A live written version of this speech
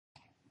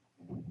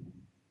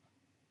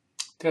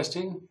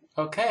Testing.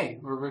 Okay,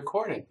 we're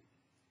recording.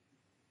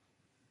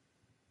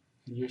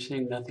 And you're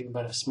seeing nothing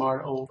but a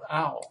smart old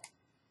owl.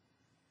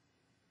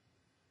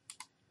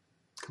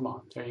 Come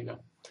on, there you go.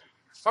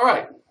 All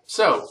right,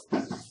 so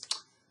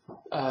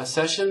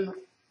session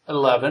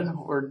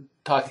 11, we're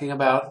talking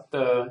about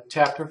the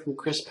chapter from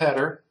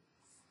Petr,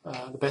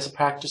 the best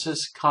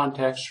practices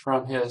context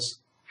from his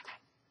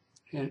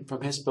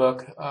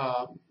book,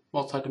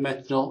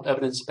 Multidimensional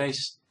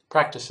Evidence-Based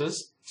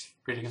Practices,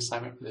 reading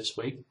assignment for this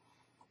week.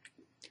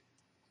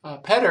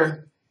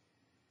 Petr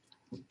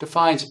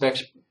defines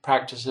best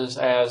practices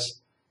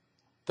as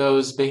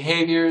those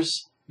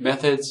behaviors,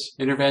 methods,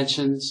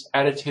 interventions,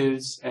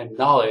 attitudes, and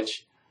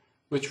knowledge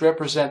which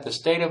represent the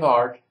state of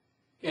art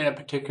in a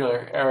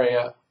particular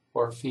area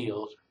or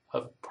field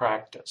of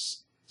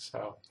practice.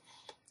 So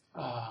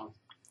I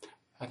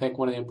think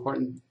one of the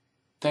important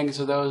things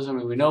of those, I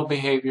mean, we know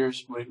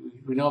behaviors,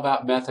 we know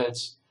about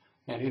methods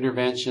and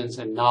interventions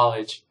and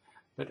knowledge,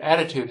 but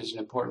attitude is an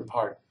important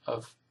part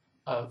of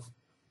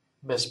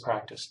best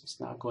practices.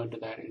 Now I'll go into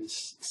that in a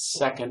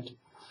second.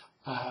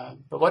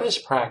 But what is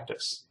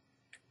practice?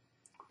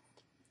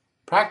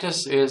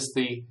 Practice is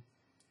the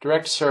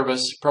direct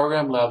service,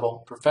 program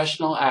level,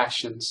 professional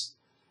actions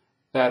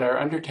that are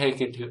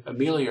undertaken to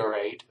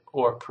ameliorate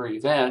or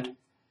prevent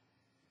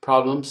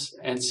problems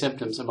and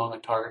symptoms among a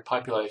target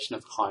population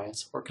of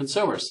clients or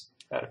consumers,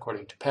 that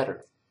according to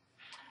Petr.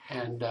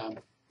 And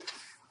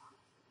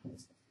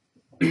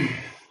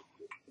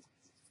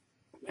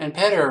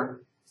Petr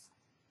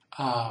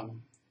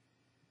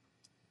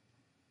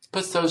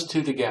puts those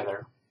two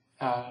together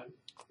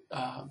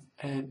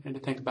and to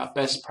think about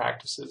best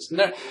practices.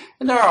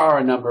 And there are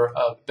a number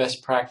of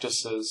best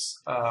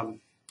practices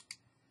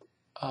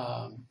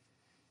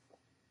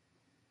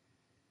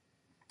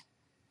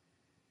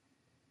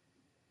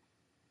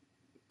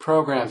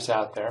programs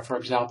out there. For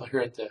example, here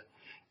at the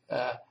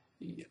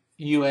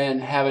UN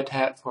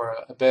Habitat for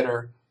a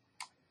Better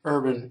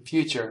Urban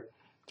Future,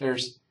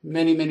 there's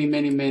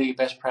many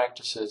best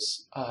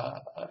practices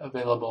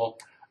available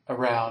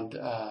around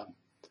a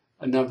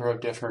number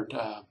of different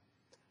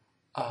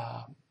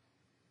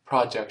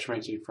projects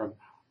ranging from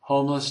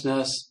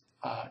homelessness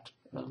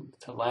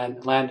to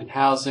land and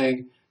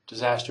housing,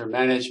 disaster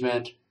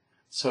management,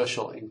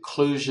 social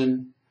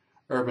inclusion,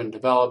 urban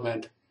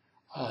development.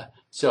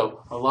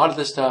 So a lot of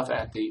the stuff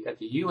at the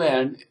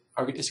UN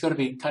is going to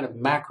be kind of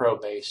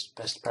macro-based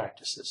best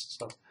practices.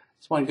 So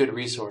it's one good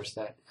resource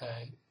that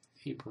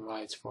he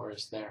provides for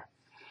us there.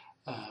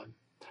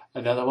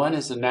 Another one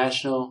is the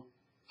National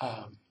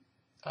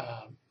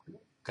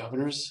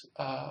Governors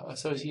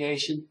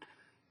Association,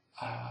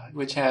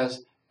 which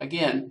has,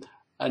 again,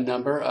 a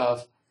number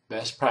of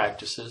best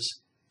practices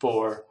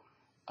for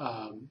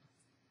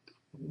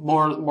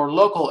more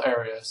local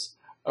areas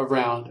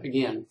around,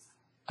 again,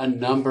 a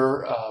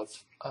number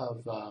of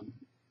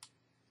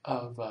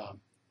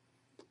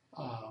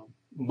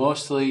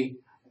mostly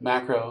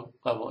macro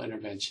level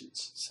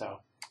interventions.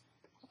 So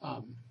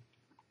not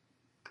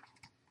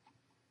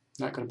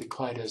going to be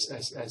quite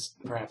as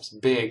perhaps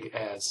big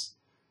as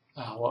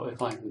what we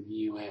find from the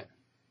UN.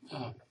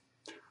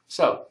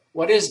 So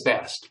what is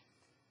best?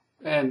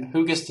 And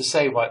who gets to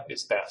say what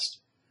is best?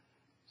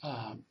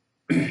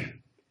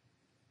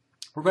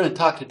 We're going to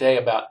talk today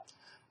about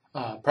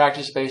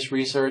practice-based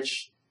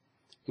research,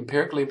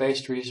 empirically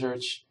based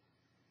research,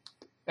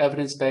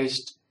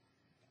 evidence-based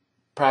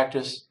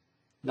practice,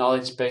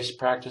 knowledge-based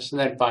practice, and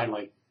then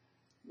finally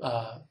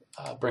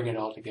bring it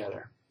all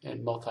together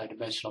in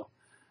multidimensional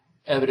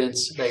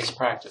evidence-based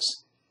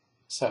practice.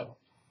 So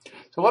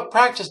what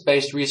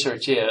practice-based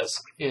research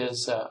is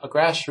a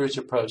grassroots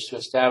approach to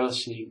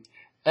establishing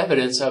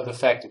evidence of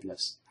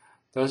effectiveness.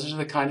 Those are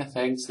the kind of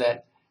things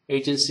that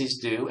agencies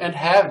do and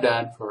have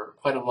done for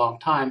quite a long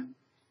time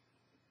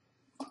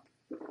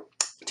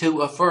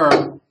to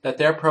affirm that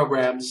their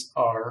programs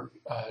are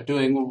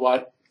doing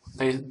what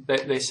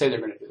they say they're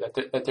going to do,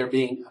 that they're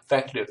being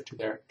effective to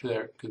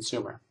their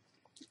consumer.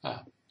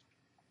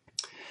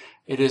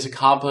 It is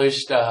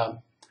accomplished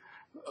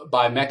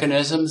by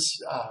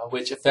mechanisms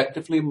which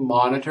effectively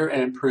monitor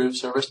and improve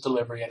service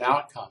delivery and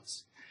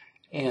outcomes.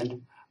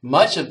 And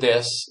much of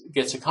this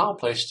gets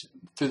accomplished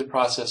through the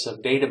process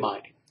of data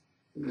mining.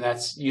 And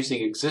that's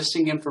using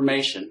existing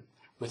information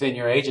within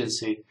your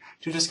agency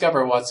to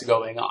discover what's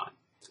going on.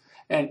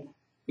 And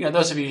you know,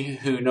 those of you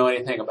who know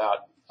anything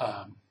about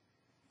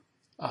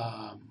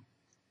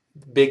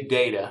big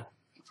data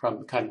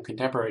from kind of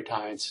contemporary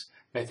times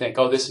may think,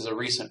 oh, this is a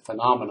recent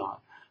phenomenon.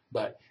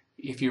 But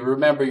if you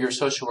remember your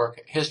social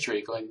work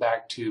history going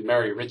back to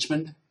Mary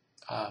Richmond,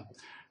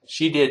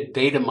 she did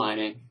data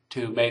mining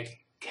to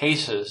make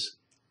cases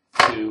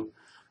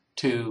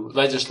to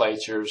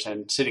legislatures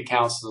and city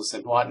councils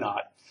and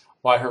whatnot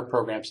why her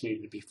programs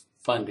needed to be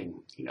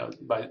funding. You know,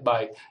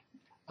 by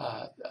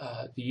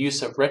the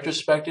use of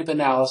retrospective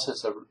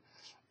analysis of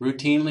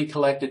routinely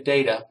collected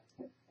data,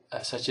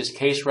 such as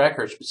case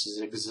records, which is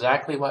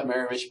exactly what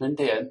Mary Richmond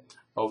did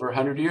over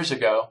 100 years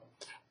ago,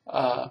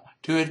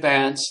 to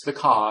advance the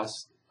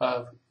cause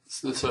of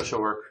the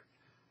social work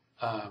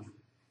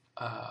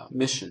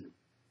mission.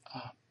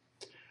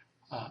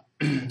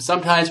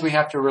 Sometimes we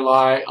have to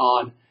rely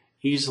on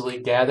easily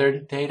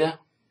gathered data.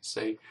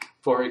 Say,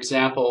 for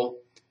example,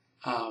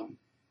 in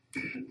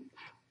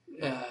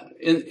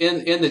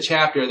the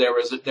chapter there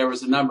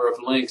was a number of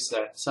links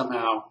that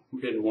somehow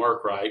didn't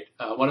work right.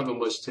 One of them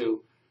was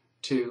to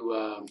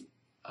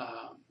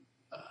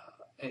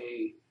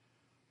a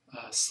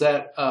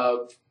set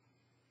of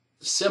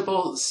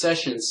simple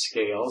session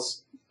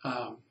scales,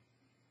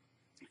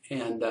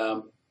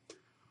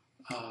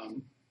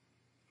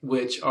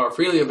 which are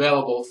freely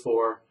available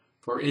for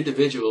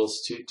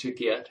individuals to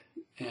get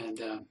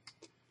and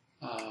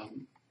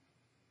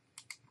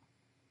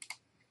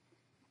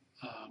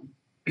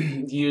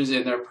use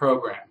in their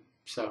program.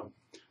 So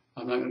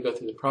I'm not going to go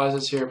through the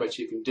process here, but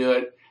you can do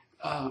it.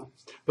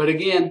 But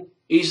again,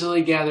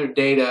 easily gathered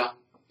data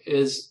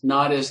is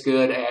not as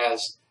good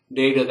as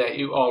data that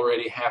you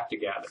already have to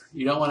gather.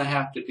 You don't want to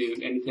have to do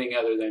anything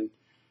other than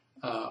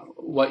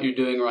what you're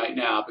doing right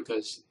now,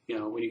 because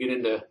when you get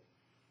into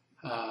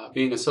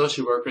being a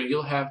social worker,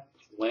 you'll have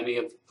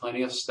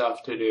plenty of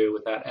stuff to do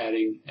without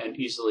adding an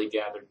easily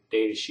gathered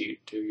data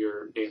sheet to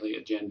your daily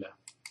agenda.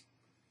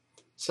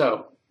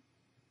 So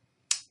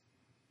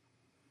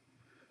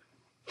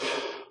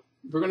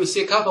we're going to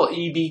see a couple of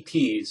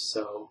EBPs,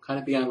 so kind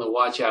of be on the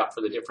watch out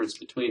for the difference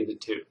between the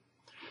two.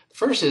 The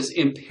first is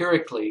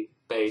empirically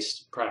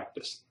based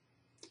practice.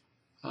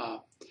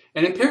 An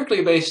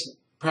empirically based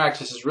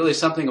practice is really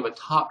something of a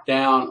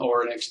top-down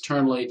or an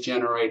externally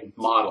generated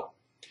model,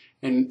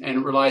 and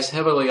it relies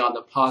heavily on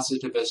the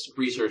positivist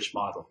research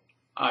model,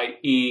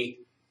 i.e.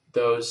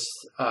 those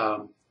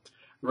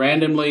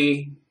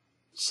randomly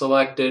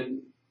selected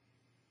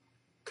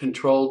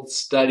controlled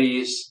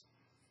studies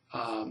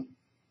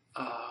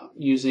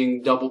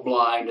using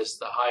double-blind as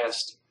the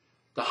highest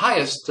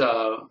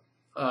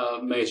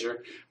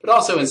measure, but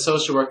also in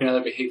social work and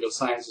other behavioral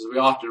sciences, we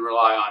often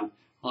rely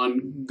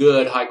on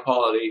good,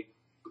 high-quality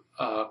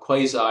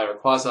quasi or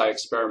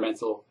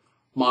quasi-experimental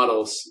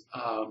models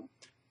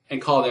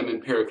and call them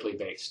empirically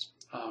based.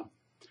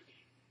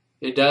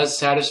 It does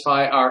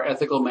satisfy our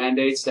ethical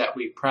mandates that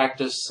we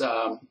practice,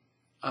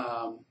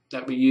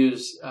 that we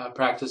use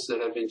practice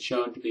that have been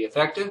shown to be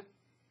effective.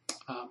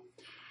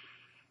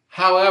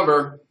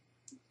 However,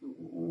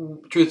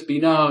 truth be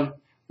known,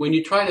 when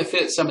you try to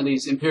fit some of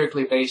these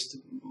empirically based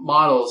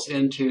models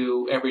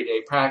into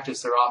everyday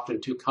practice, they're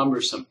often too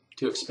cumbersome,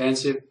 too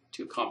expensive,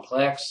 too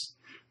complex,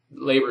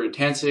 labor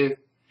intensive,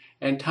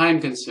 and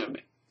time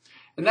consuming.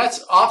 And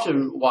that's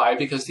often why,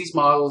 because these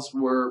models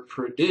were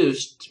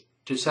produced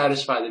to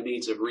satisfy the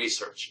needs of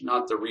research,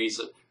 not the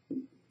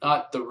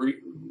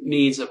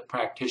needs of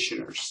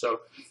practitioners. So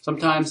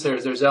sometimes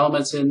there's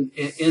elements in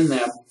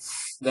them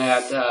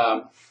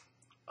that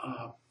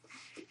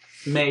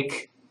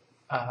make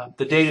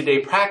the day-to-day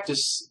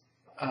practice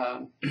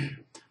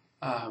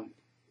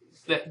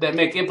that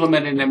make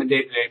implementing them in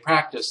day-to-day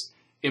practice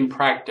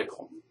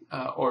impractical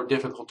or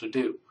difficult to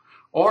do.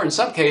 Or in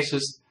some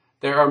cases,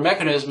 there are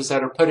mechanisms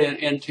that are put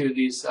into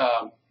these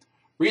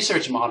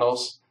research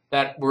models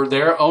that were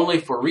there only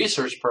for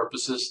research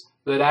purposes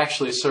that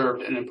actually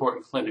served an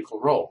important clinical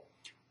role.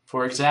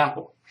 For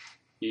example,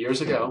 years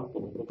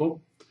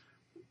ago,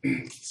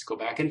 let's go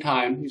back in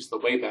time, use the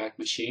Wayback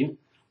Machine,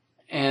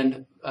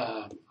 and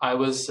I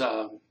was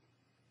a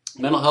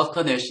mental health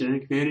clinician in a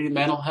community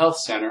mental health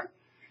center,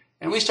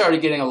 and we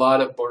started getting a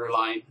lot of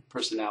borderline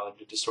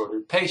personality disorder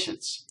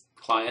patients,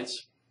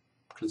 clients,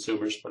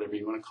 consumers, whatever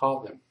you want to call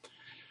them.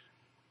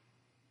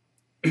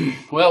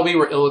 Well, we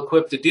were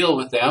ill-equipped to deal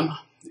with them,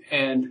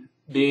 and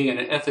being an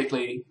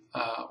ethically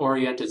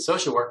oriented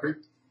social worker,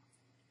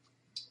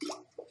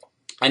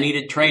 I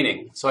needed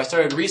training. So I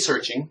started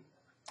researching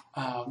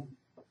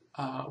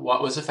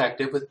what was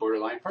effective with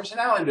borderline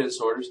personality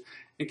disorders,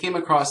 and came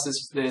across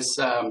this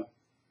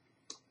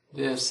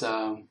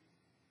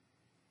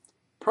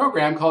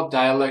program called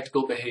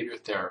dialectical behavior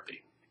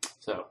therapy.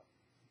 So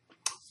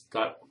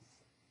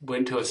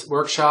went to a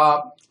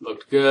workshop,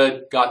 looked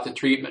good, got the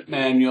treatment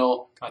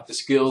manual, got the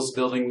skills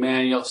building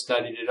manual,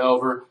 studied it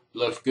over,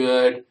 looked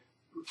good.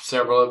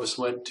 Several of us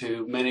went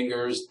to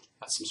Menninger's,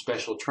 got some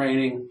special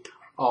training,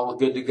 all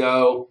good to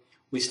go.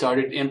 We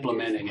started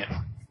implementing it.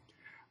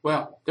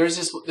 Well, there's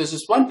this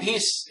one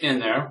piece in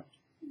there,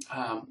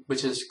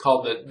 which is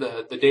called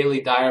the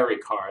daily diary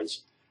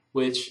cards,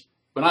 which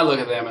when I look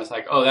at them, it's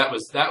like, oh, that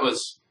was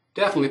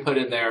definitely put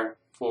in there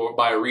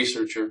by a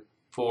researcher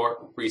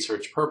for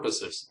research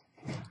purposes.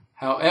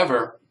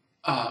 However,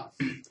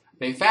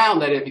 they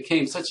found that it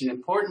became such an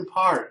important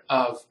part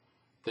of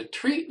the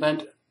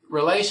treatment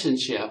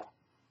relationship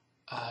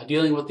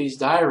dealing with these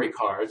diary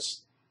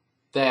cards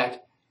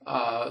that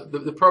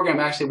the program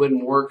actually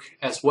wouldn't work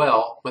as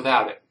well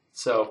without it.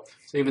 So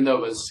even though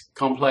it was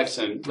complex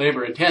and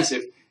labor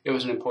intensive, it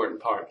was an important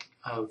part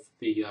of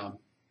the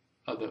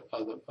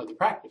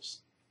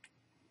practice.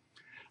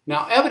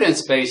 Now,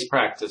 evidence-based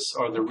practice,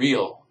 or the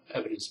real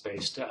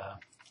evidence-based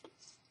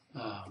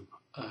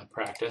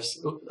practice.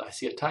 Oops, I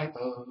see a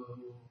typo.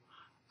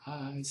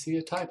 I see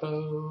a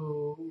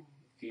typo.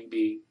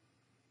 EB.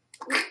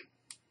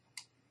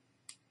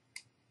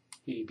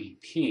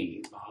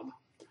 EBP, Bob.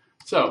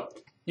 So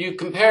you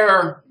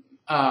compare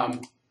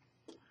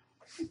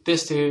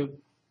this to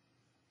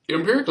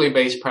empirically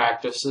based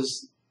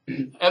practices.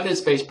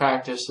 Evidence-based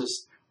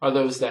practices are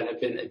those that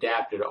have been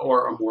adapted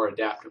or are more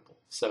adaptable.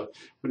 So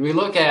when we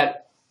look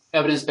at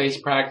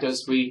evidence-based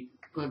practice, we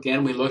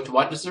looked,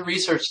 what does the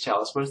research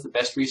tell us? What does the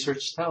best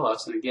research tell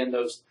us? And again,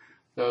 those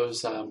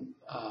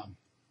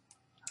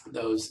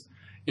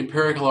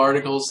empirical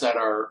articles that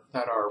are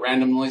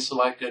randomly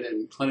selected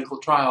in clinical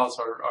trials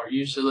are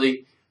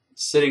usually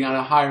sitting on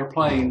a higher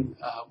plane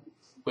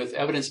with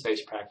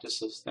evidence-based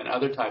practices than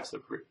other types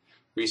of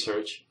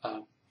research.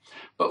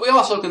 But we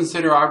also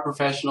consider our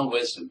professional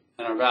wisdom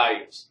and our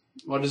values.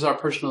 What does our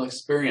personal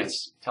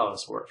experience tell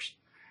us works?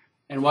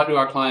 And what do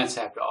our clients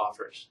have to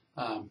offer us?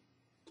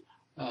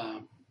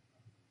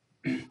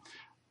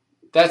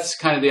 That's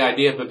kind of the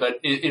idea of it, but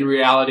in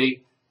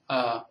reality,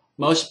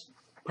 most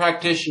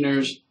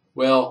practitioners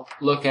will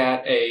look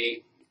at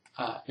a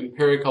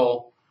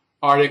empirical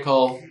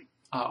article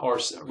or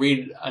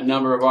read a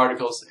number of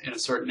articles in a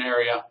certain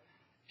area,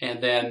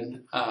 and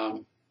then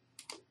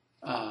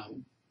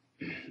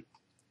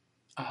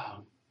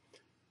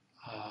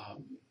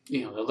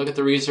they'll look at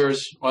the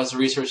research. What does the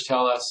research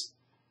tell us?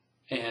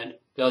 And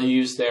they'll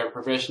use their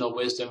professional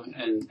wisdom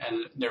and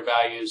their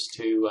values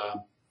to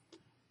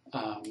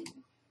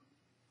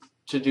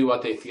do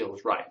what they feel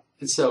is right.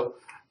 And so,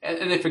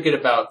 and they forget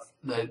about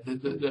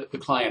the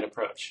client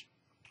approach.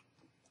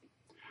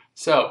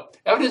 So,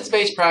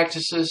 evidence-based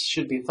practices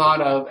should be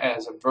thought of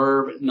as a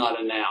verb, not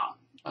a noun.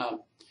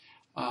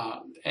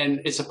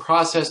 And it's a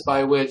process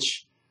by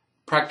which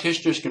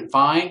practitioners can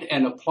find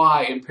and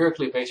apply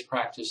empirically based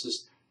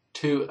practices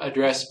to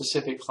address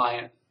specific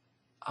client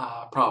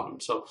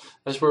problems. So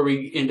that's where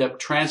we end up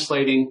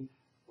translating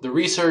the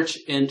research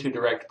into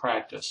direct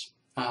practice.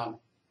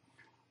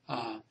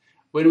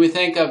 When we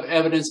think of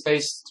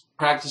evidence-based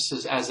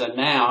practices as a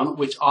noun,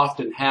 which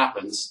often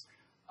happens,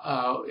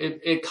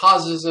 it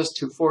causes us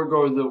to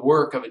forego the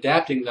work of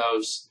adapting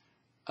those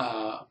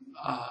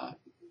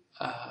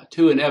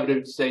to an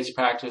evidence-based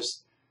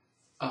practice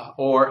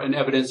or an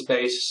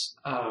evidence-based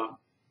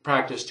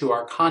practice to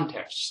our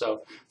context.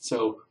 So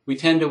we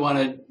tend to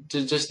want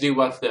to just do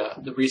what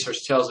the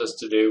research tells us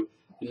to do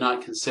and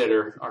not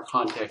consider our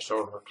context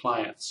or our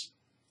clients.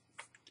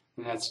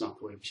 And that's not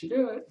the way we should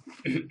do it.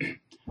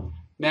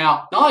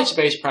 Now,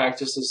 knowledge-based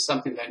practice is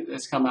something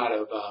that's come out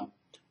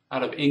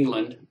of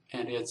England,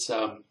 and it's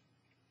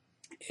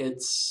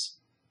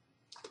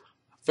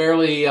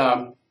fairly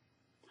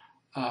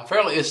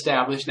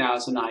established now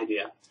as an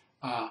idea.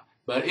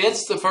 But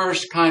it's the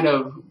first kind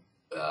of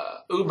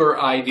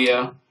Uber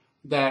idea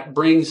that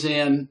brings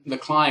in the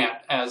client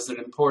as an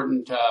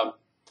important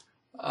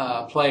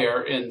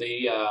player in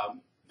the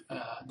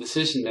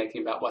decision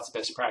making about what's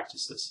best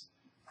practices.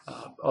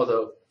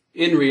 Although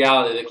in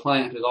reality, the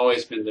client has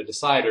always been the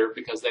decider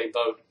because they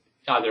vote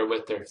either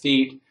with their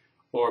feet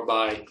or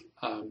by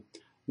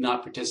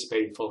not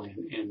participating fully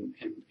in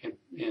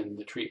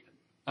the treatment.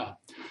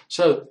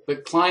 So the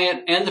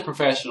client and the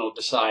professional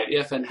decide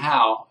if and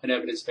how an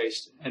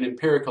evidence-based and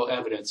empirical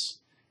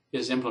evidence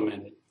is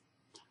implemented.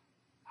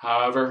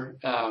 However,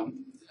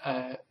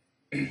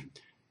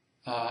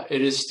 it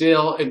is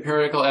still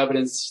empirical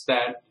evidence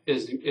that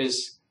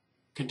is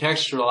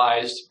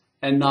contextualized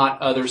and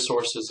not other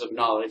sources of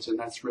knowledge, and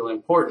that's really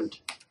important.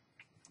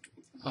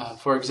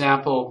 For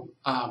example,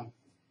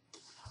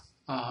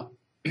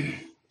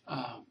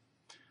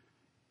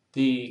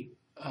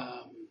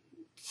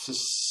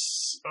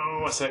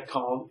 what's that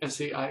called?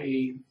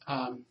 SCIE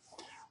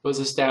was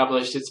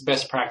established. It's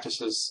best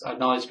practices,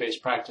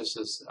 knowledge-based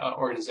practices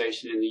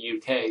organization in the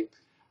UK.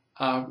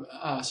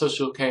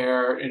 Social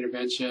care,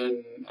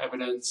 intervention,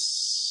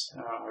 evidence.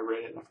 I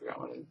read it and I forgot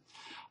what it.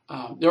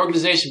 The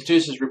organization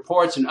produces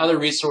reports and other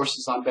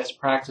resources on best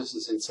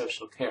practices in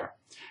social care,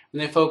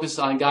 and they focus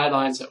on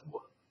guidelines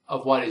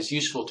of what is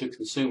useful to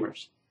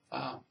consumers.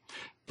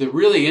 The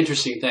really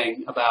interesting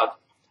thing about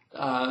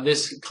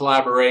this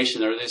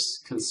collaboration or this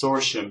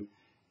consortium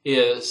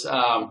is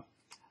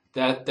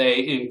that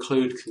they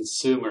include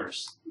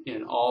consumers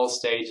in all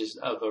stages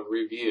of a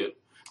review.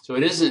 So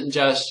it isn't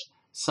just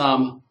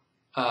some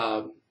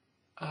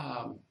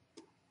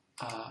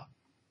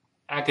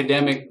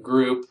academic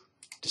group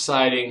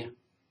deciding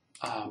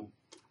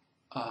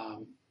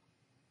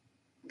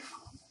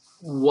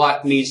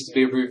what needs to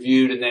be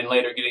reviewed and then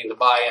later getting the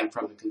buy-in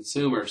from the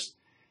consumers.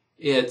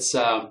 It's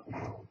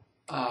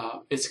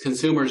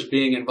consumers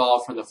being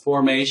involved from the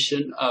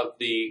formation of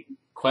the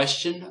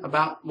question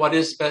about what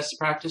is best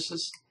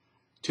practices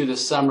to the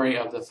summary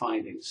of the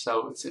findings.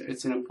 So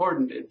it's an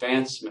important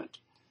advancement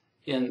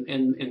in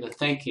the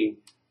thinking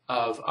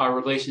of our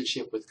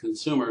relationship with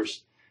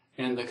consumers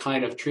and the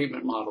kind of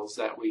treatment models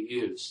that we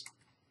use.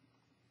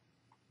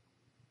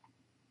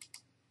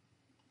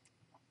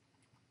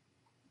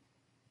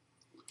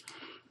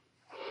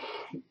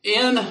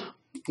 In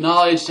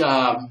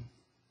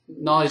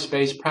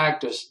knowledge-based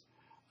practice,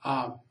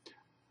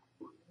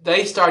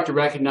 they start to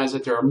recognize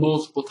that there are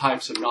multiple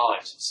types of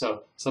knowledge.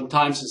 So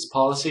sometimes it's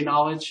policy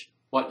knowledge,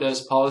 what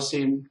does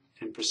policy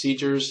and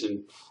procedures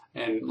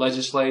and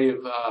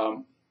legislative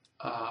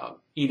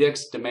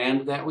edicts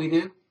demand that we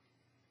do.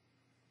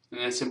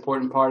 And that's an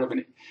important part of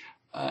an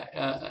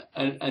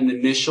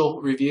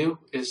initial review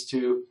is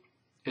to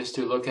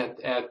look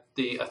at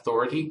the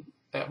authority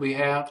that we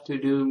have to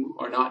do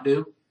or not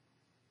do.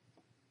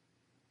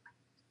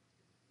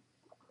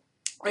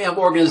 We have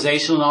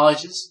organizational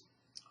knowledges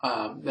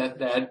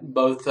that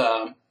both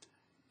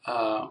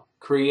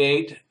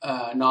create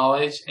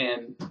knowledge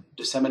and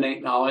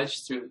disseminate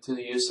knowledge through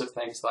the use of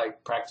things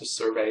like practice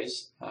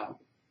surveys.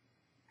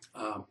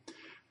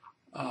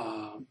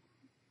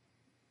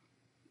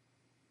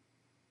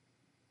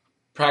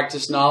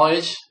 Practice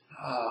knowledge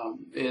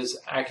is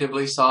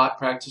actively sought,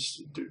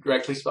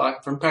 directly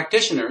sought from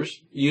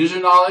practitioners. User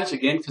knowledge,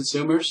 again,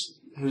 consumers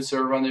who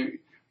serve on the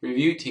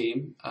review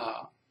team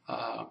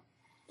are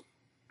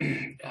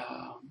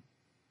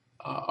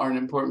an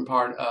important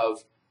part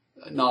of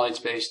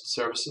knowledge-based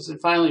services.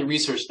 And finally,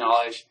 research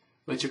knowledge,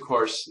 which of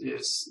course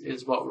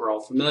is what we're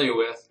all familiar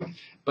with.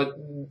 But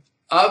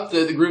of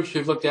the groups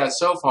we've looked at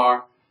so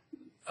far,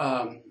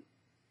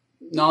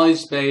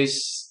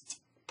 knowledge-based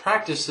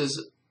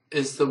practices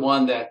is the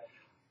one that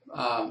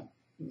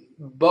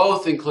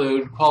both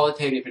include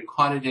qualitative and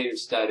quantitative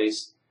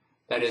studies,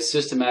 that is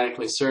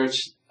systematically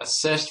searched,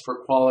 assessed for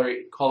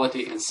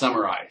quality and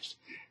summarized.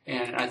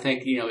 And I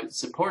think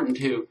it's important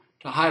to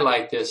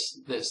highlight this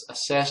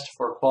assessed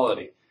for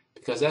quality,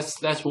 because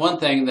that's one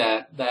thing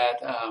that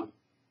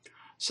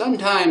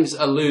sometimes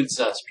eludes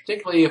us,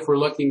 particularly if we're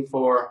looking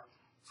for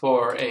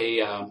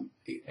a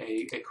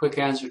quick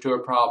answer to a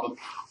problem,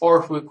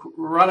 or if we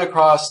run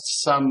across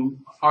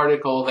some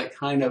article that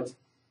kind of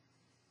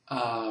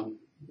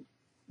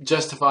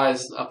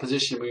justifies a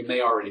position we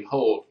may already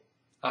hold.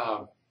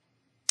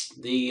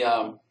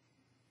 The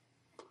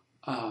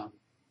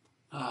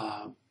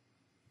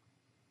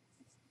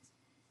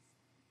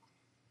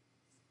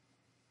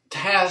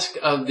task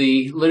of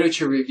the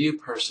literature review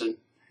person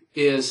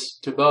is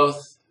to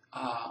both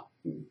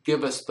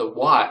give us the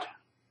what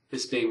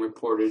is being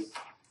reported,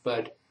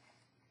 but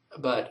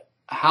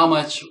how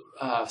much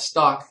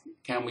stock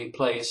can we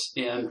place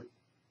in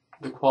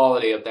the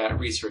quality of that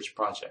research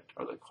project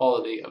or the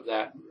quality of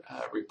that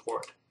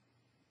report.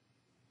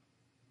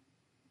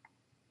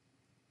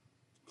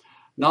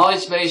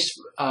 Knowledge-based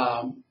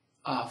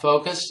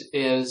focus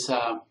is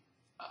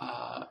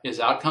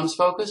outcomes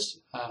focused.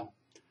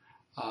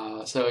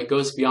 So it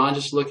goes beyond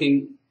just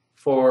looking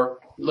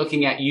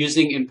at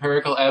using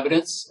empirical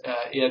evidence.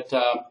 It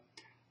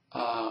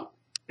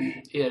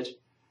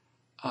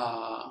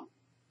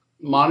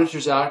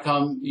monitors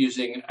outcome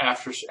using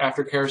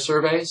aftercare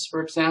surveys,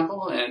 for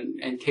example,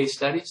 and case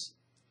studies.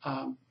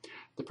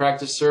 The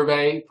practice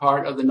survey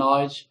part of the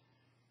knowledge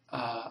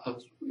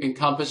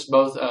encompassed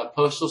both a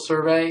postal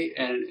survey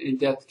and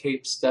in-depth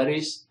case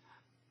studies.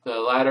 The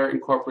latter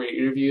incorporate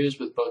interviews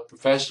with both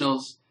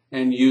professionals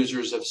and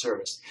users of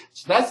service.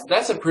 So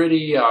that's a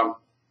pretty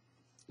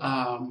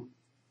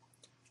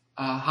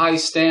high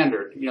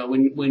standard.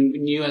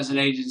 When you as an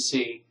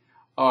agency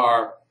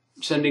are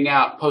sending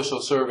out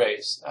postal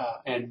surveys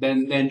and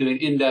then doing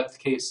in-depth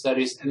case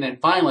studies, and then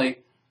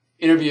finally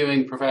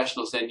interviewing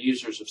professionals and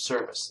users of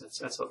service.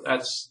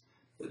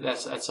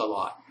 That's a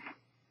lot.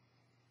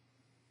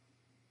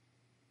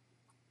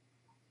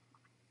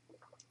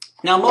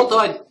 Now,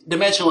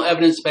 multi-dimensional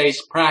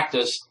evidence-based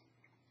practice,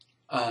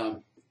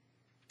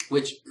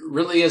 which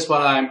really is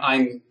what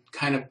I'm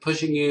kind of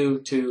pushing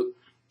you to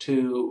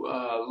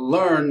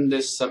learn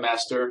this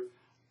semester,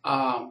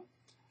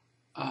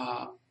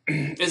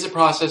 is a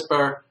process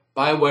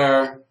by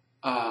where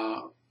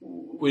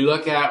we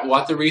look at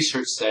what the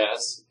research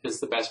says is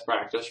the best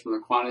practice from a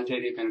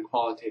quantitative and a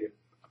qualitative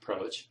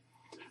approach.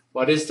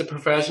 What is the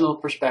professional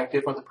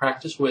perspective or the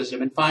practice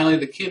wisdom? And finally,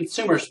 the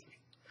consumer's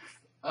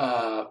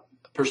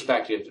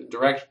perspective,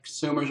 direct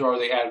consumers or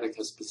the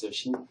advocate's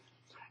position.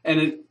 And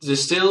it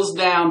distills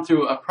down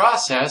through a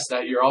process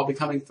that you're all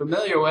becoming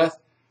familiar with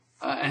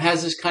and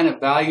has this kind of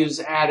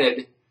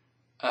values-added,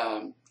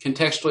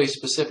 contextually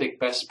specific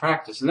best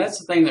practice. And that's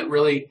the thing that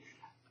really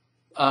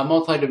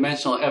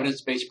multidimensional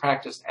evidence-based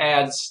practice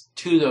adds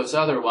to those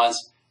other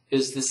ones,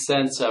 is this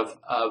sense of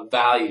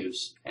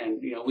values.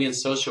 And we in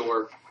social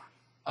work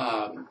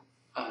are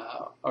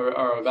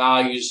a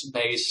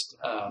values-based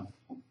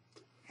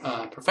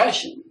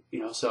profession.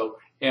 So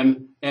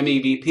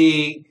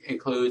MEBP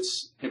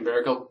includes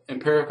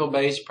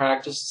empirical-based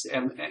practice,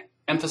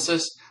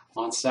 emphasis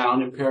on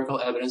sound empirical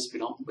evidence. We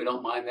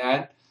don't mind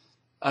that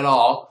at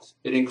all.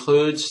 It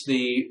includes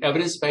the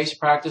evidence-based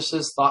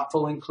practices,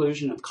 thoughtful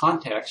inclusion of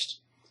context.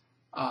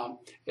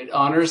 It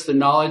honors the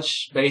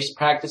knowledge-based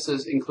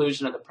practices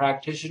inclusion of the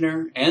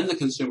practitioner and the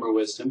consumer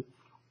wisdom,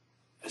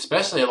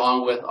 especially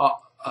along with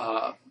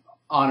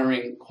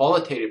honoring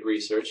qualitative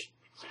research.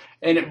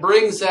 And it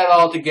brings that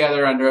all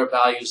together under a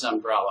values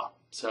umbrella.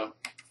 So,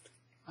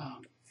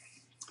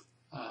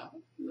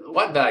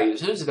 what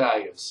values? Whose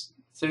values?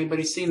 Has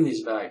anybody seen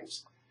these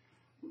values?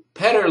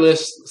 Petr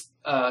lists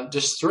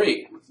just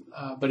three,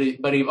 but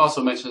he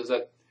also mentions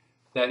that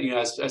that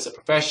as a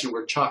profession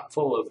we're chock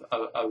full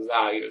of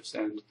values,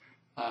 and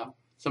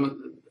some of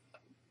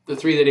the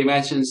three that he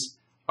mentions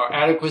are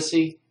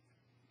adequacy,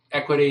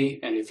 equity,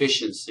 and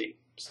efficiency.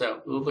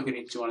 So we'll look at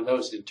each one of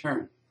those in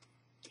turn.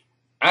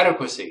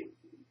 Adequacy.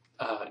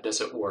 Does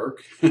it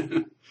work?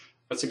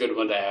 That's a good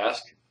one to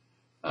ask.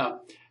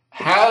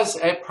 Has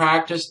a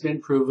practice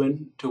been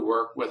proven to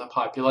work with a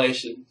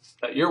population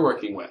that you're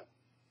working with?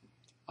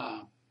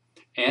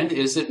 And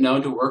is it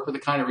known to work with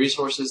the kind of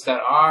resources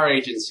that our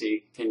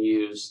agency can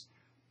use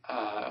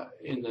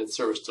in the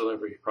service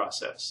delivery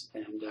process?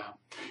 And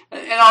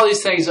all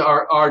these things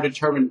are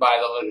determined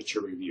by the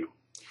literature review.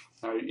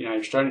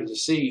 You're starting to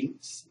see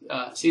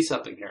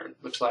something here. It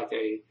looks like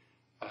the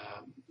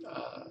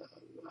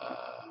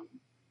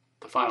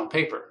final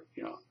paper.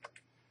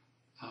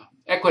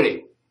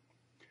 Equity.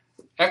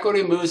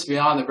 Equity moves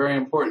beyond the very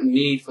important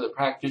need for the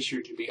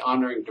practitioner to be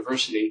honoring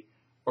diversity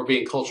or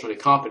being culturally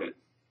competent.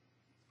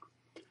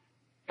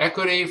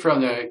 Equity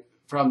from the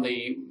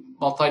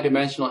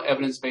multidimensional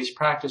evidence-based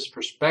practice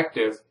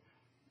perspective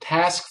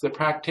tasks the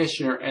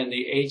practitioner and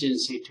the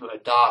agency to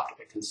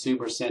adopt a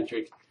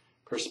consumer-centric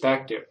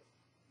perspective.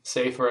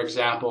 Say, for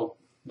example,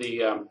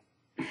 the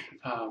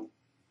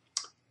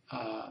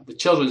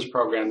children's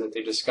program that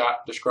they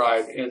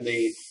described in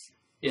the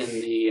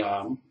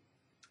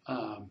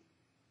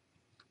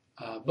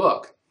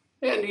book.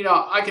 And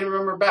I can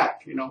remember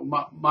back.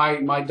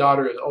 My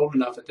daughter is old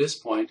enough at this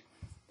point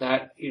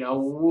that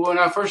when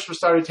I first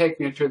started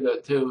taking her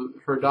to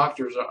her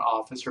doctor's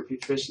office, her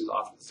pediatrician's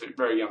office, a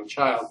very young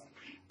child,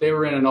 they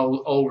were in an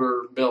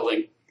older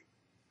building,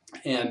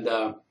 and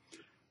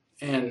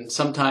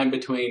sometime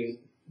between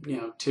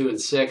 2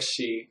 and 6,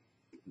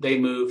 they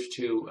moved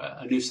to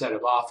a new set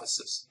of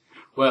offices.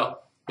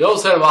 Well, the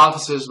old set of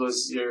offices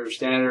was your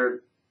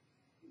standard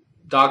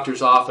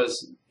doctor's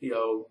office,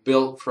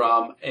 built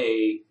from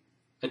a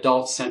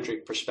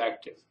adult-centric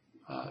perspective.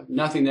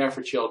 Nothing there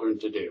for children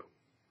to do.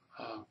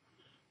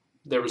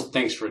 There was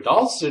things for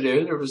adults to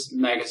do. There was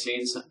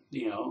magazines,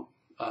 on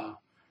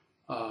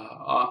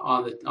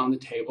the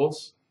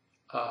tables,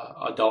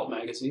 adult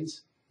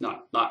magazines,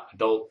 not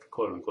adult,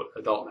 quote unquote,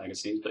 adult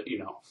magazines, but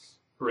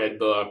Red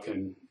Book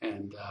and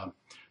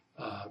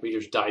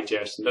Reader's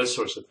Digest and those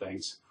sorts of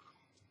things.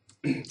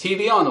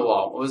 TV on the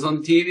wall. What was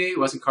on the TV? It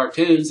wasn't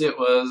cartoons. It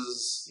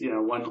was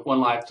One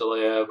Life to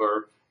Live,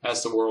 or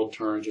As the World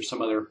Turns, or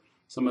some other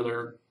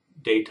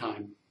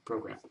daytime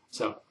program.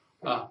 So,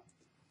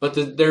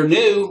 but their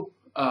new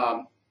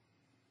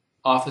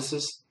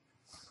offices,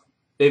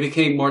 they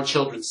became more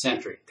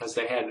children-centric because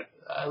they had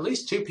at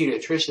least 2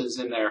 pediatricians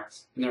in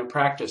their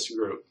practice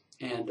group,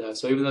 and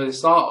so even though they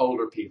saw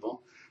older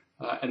people,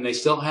 and they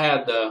still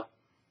had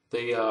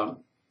the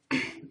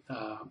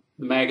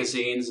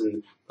magazines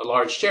and the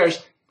large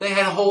chairs, they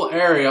had a whole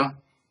area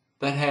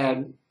that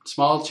had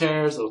small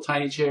chairs, little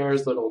tiny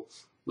chairs, little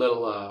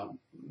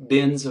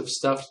bins of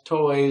stuffed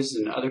toys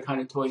and other kind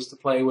of toys to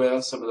play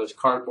with, some of those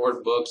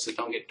cardboard books that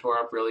don't get tore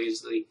up real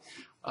easily.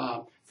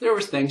 There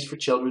was things for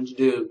children to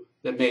do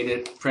that made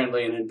it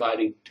friendly and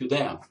inviting to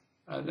them.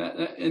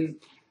 And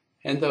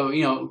though,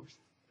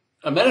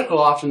 a medical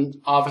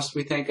office,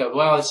 we think of,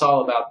 well, it's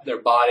all about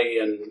their body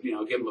and,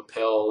 give them a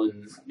pill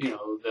and,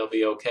 they'll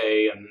be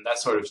okay and that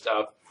sort of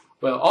stuff.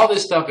 Well, all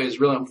this stuff is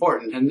really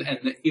important,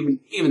 and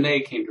even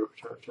they came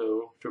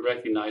to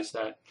recognize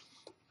that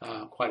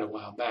quite a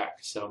while back.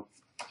 So,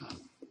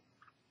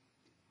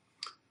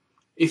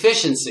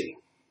 efficiency.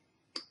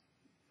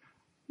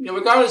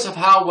 Regardless of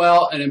how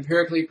well an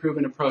empirically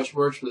proven approach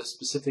works with a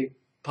specific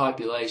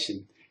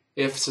population,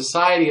 if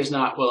society is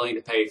not willing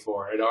to pay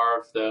for it, or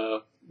if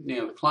the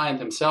client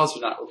themselves are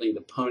not willing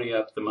to pony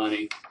up the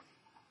money,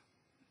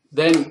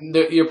 then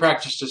your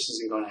practice just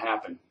isn't going to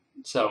happen.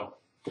 So,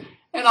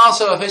 and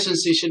also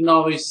efficiency shouldn't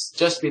always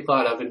just be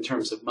thought of in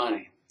terms of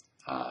money.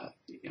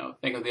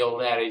 Think of the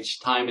old adage,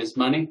 time is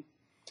money.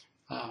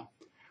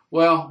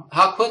 Well,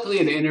 how quickly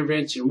an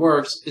intervention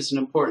works is an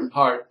important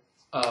part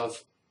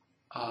of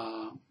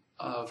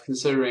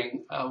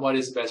considering what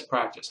is the best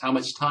practice. How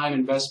much time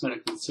investment a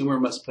consumer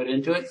must put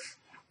into it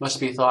must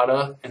be thought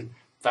of and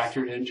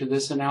factored into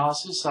this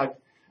analysis.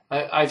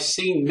 I've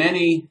seen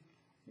many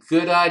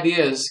good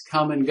ideas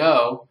come and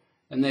go,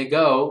 and they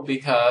go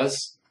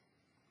because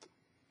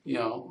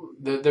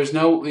there's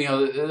no,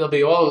 they'll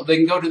be, they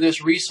can go to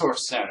this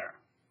resource center,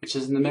 which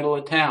is in the middle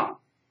of town,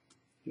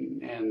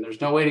 and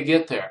there's no way to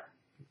get there.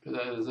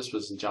 This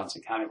was in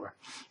Johnson County, where,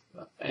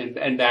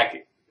 and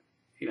back,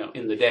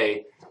 in the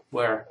day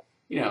where,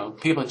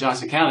 people in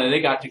Johnson County,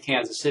 they got to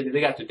Kansas City,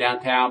 they got to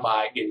downtown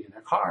by getting in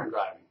their car and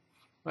driving.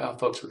 Well,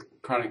 folks with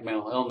chronic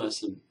mental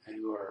illness and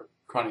who are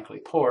chronically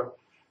poor,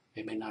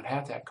 they may not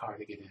have that car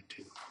to get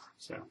into.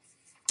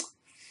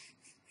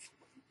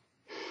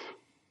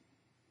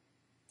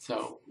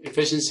 So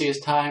efficiency is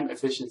time,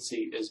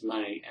 efficiency is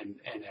money and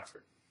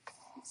effort.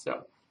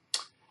 So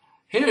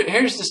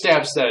here's the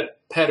steps that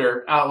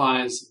Petr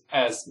outlines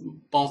as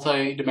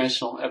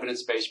multi-dimensional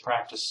evidence-based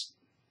practice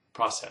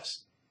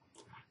process.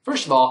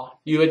 First of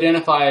all, you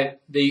identify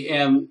the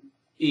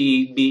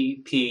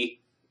MEBP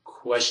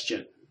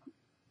question.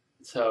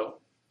 So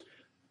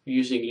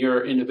using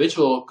your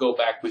individual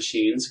go-back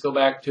machines, go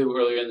back to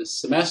earlier in the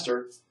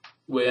semester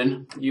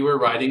when you were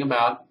writing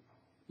about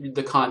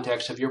the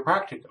context of your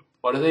practicum.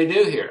 What do they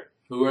do here?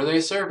 Who are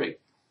they serving?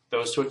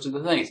 Those sorts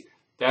of things.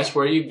 That's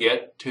where you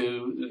get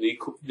to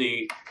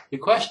the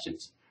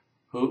questions.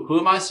 Who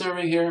am I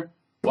serving here?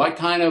 What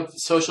kind of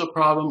social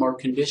problem or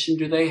condition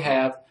do they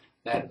have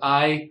that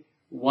I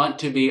want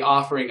to be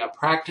offering a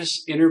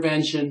practice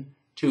intervention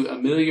to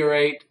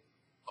ameliorate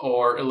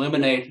or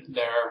eliminate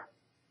their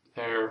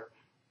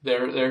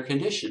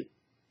condition?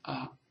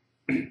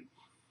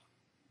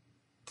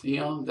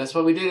 That's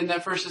what we did in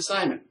that first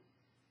assignment.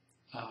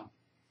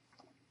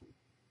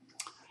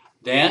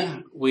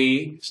 Then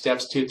we,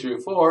 steps 2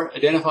 through 4,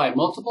 identify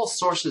multiple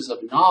sources of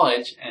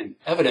knowledge and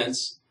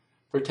evidence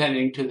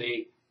pertaining to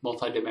the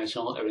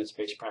multidimensional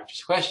evidence-based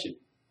practice question.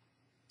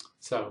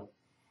 So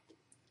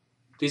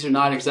these are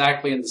not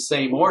exactly in the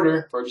same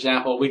order. For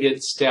example, we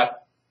did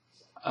step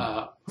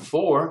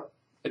 4,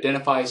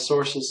 identify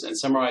sources and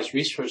summarize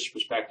research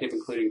perspective,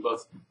 including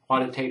both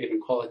quantitative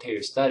and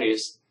qualitative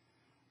studies.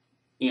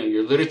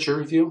 Your literature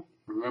review,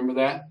 remember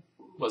that?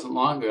 It wasn't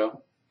long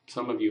ago.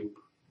 Some of you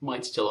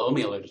might still owe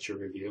me a literature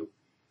review.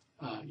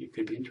 You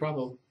could be in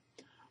trouble.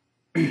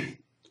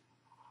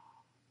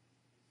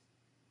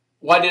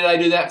 Why did I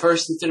do that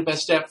first instead of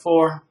step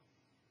 4?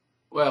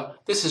 Well,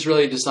 this is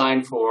really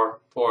designed for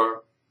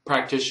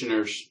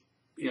practitioners,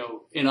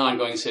 in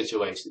ongoing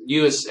situations.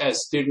 You as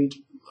student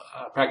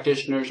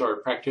practitioners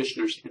or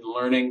practitioners in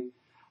learning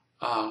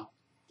and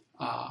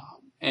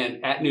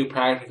at new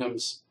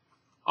practicums,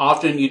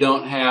 often you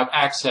don't have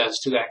access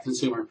to that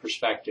consumer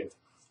perspective.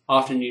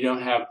 Often you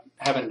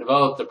haven't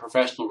developed the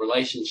professional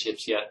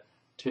relationships yet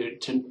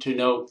to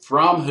know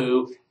from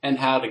who and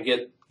how to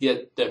get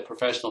the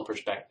professional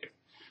perspective.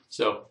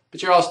 So,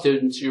 but you're all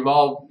students. You've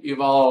all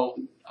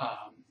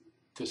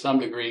to some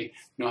degree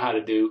know how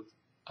to do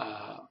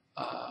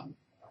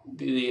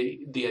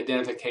the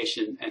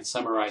identification and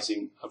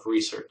summarizing of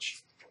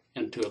research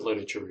into a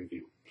literature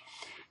review.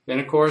 Then,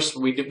 of course,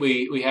 we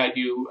had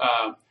you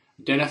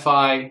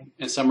identify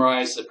and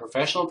summarize the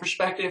professional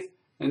perspective,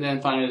 and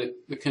then finally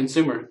the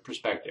consumer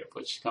perspective,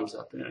 which comes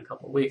up in a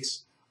couple of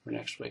weeks or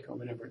next week or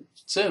whenever.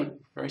 Soon,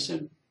 very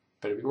soon.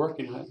 Better be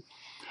working on it.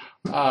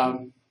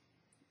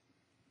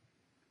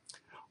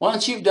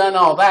 Once you've done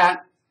all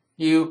that,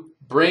 you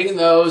bring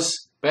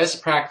those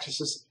best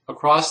practices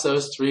across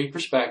those 3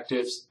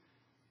 perspectives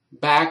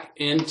back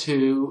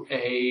into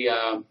a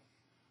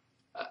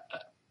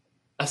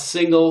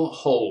single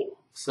whole.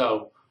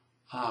 So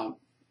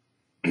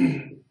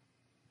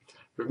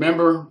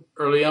remember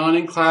early on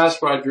in class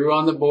where I drew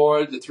on the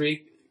board the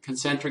 3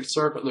 concentric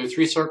circles, the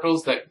 3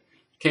 circles that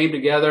came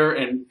together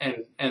and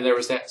there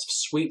was that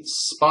sweet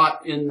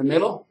spot in the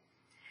middle?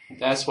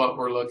 That's what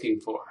we're looking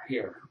for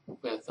here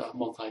with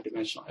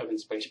multidimensional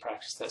evidence-based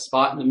practice. That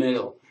spot in the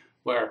middle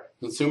where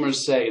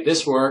consumers say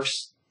this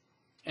works,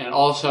 and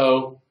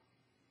also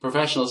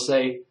professionals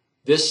say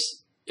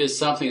this is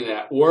something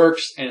that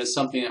works and is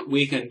something that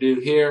we can do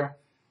here,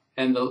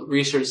 and the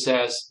research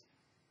says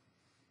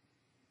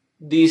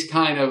these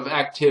kind of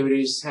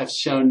activities have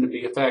shown to be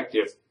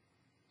effective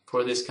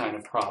for this kind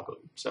of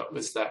problem. So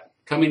it's that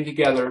coming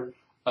together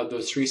of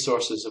those 3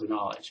 sources of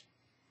knowledge.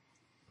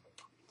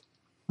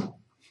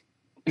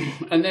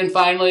 And then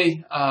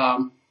finally,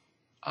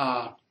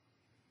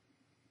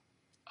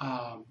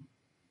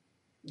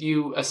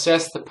 you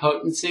assess the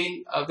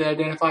potency of the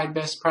identified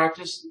best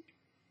practices,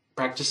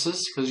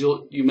 because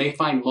you may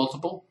find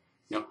multiple.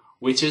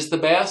 Which is the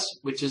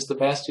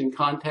best in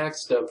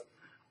context of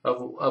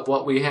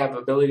what we have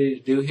ability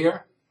to do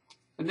here,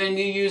 and then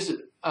you use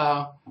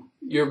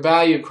your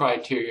value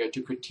criteria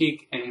to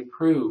critique and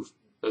improve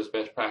those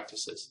best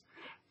practices.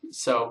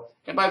 So,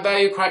 and by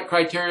value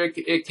criteria,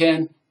 it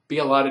can be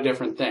a lot of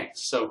different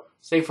things. So,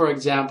 say for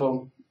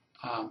example,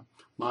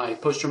 my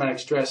post-traumatic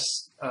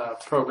stress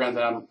program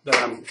that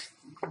I'm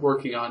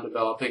working on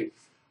developing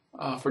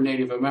for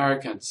Native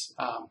Americans.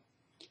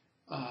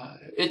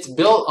 It's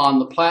built on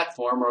the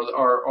platform,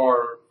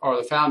 or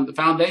the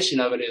foundation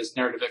of it is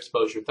narrative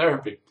exposure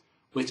therapy,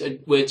 which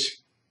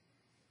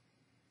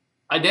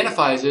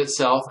identifies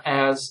itself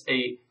as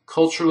a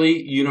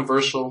culturally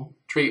universal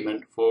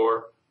treatment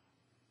for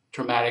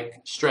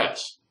traumatic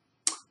stress.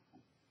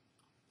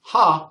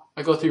 I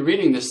go through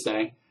reading this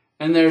thing,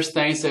 and there's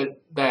things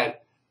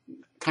that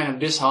kind of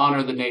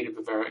dishonor the Native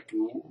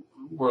American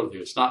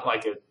worldview. It's not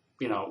like they're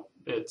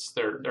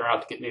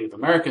out to get Native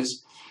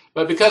Americans,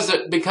 but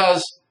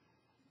because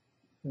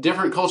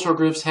different cultural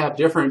groups have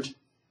different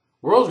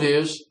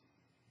worldviews,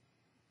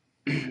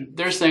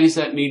 there's things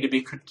that need to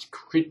be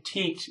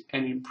critiqued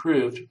and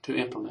improved to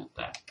implement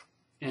that,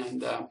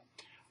 and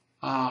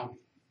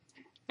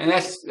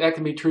that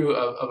can be true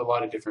of a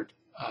lot of different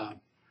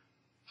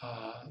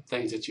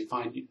things that you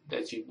find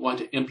that you want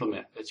to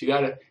implement. That you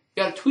gotta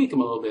tweak them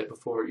a little bit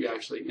before you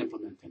actually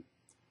implement them.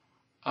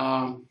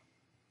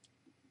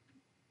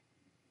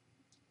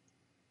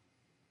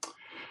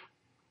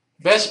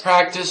 Best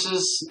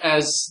practices,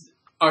 as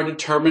are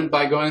determined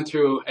by going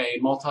through a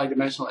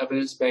multidimensional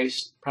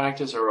evidence-based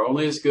practice are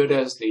only as good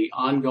as the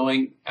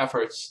ongoing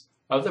efforts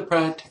of the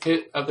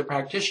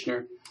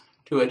practitioner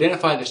to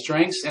identify the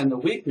strengths and the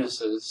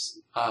weaknesses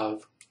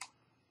of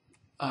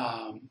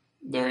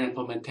their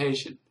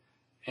implementation.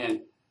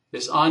 And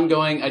this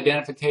ongoing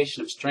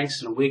identification of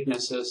strengths and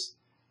weaknesses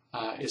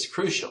is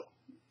crucial.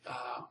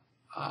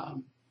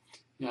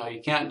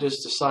 You can't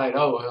just decide,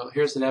 oh, well,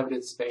 here's an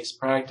evidence-based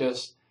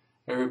practice.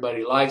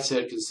 Everybody likes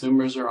it.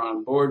 Consumers are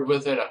on board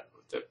with it.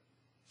 The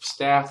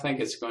staff think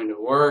it's going to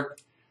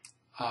work.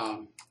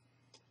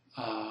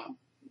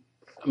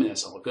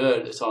 That's all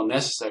good. It's all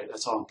necessary.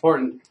 That's all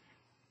important.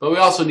 But we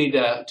also need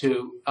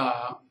to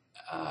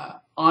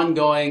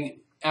ongoing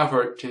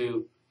effort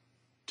to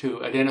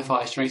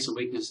identify strengths and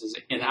weaknesses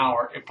in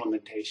our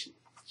implementation.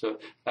 So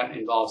that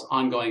involves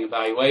ongoing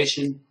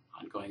evaluation,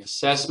 ongoing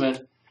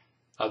assessment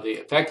of the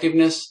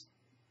effectiveness.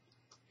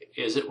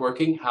 Is it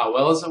working? How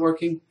well is it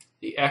working?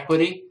 The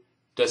equity.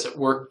 Does it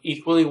work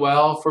equally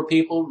well for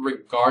people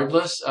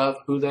regardless of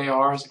who they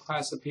are as a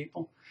class of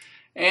people?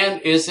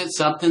 And is it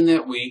something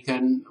that we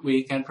can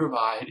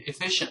provide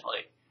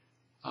efficiently?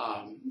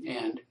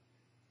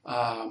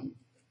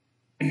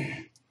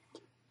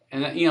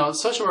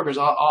 Social workers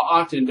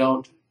often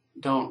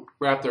don't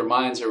wrap their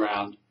minds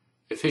around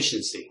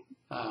efficiency.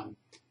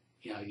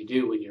 You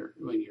do when you're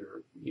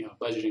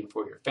budgeting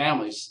for your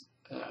families.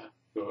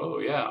 Go, oh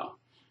yeah,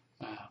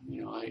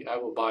 I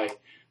will buy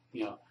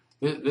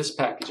this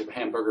package of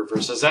hamburger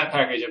versus that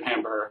package of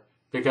hamburger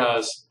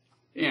because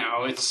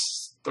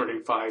it's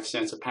 35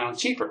 cents a pound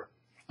cheaper.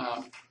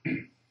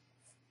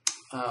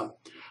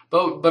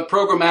 But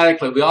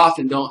programmatically, we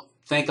often don't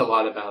think a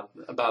lot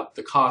about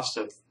the cost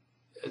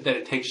that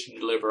it takes to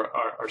deliver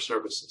our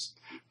services.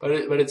 But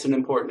it's an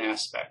important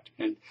aspect,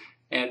 and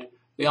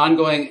the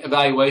ongoing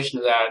evaluation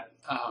of that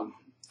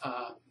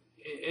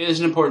is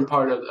an important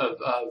part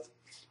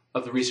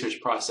of the research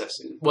process.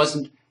 It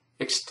wasn't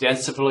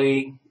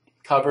extensively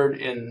covered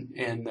in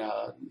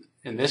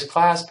this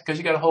class because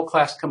you got a whole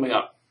class coming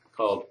up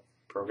called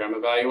Program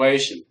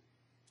Evaluation.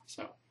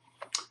 So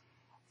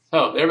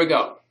there we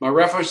go. My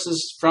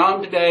references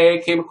from today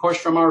came, of course,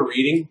 from our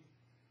reading.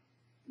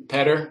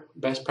 Petr,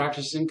 Best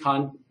Practices in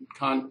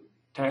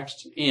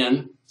Context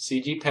in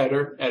C.G.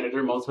 Petr,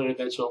 Editor,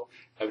 Multidimensional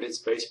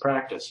Evidence-Based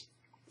Practice.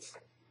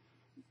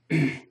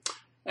 And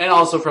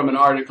also from an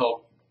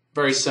article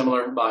very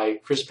similar by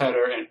Chris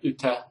Petr and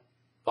Uta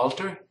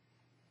Walter.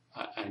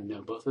 I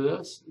know both of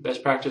those.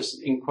 Best Practice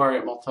Inquiry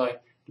at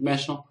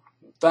Multidimensional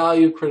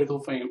Value Critical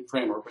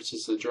Framework, which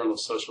is the Journal of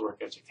Social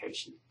Work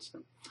Education.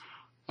 So,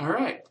 all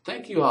right.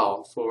 Thank you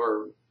all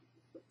for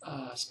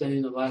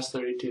spending the last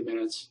 32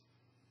 minutes,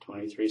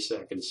 23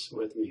 seconds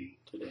with me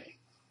today.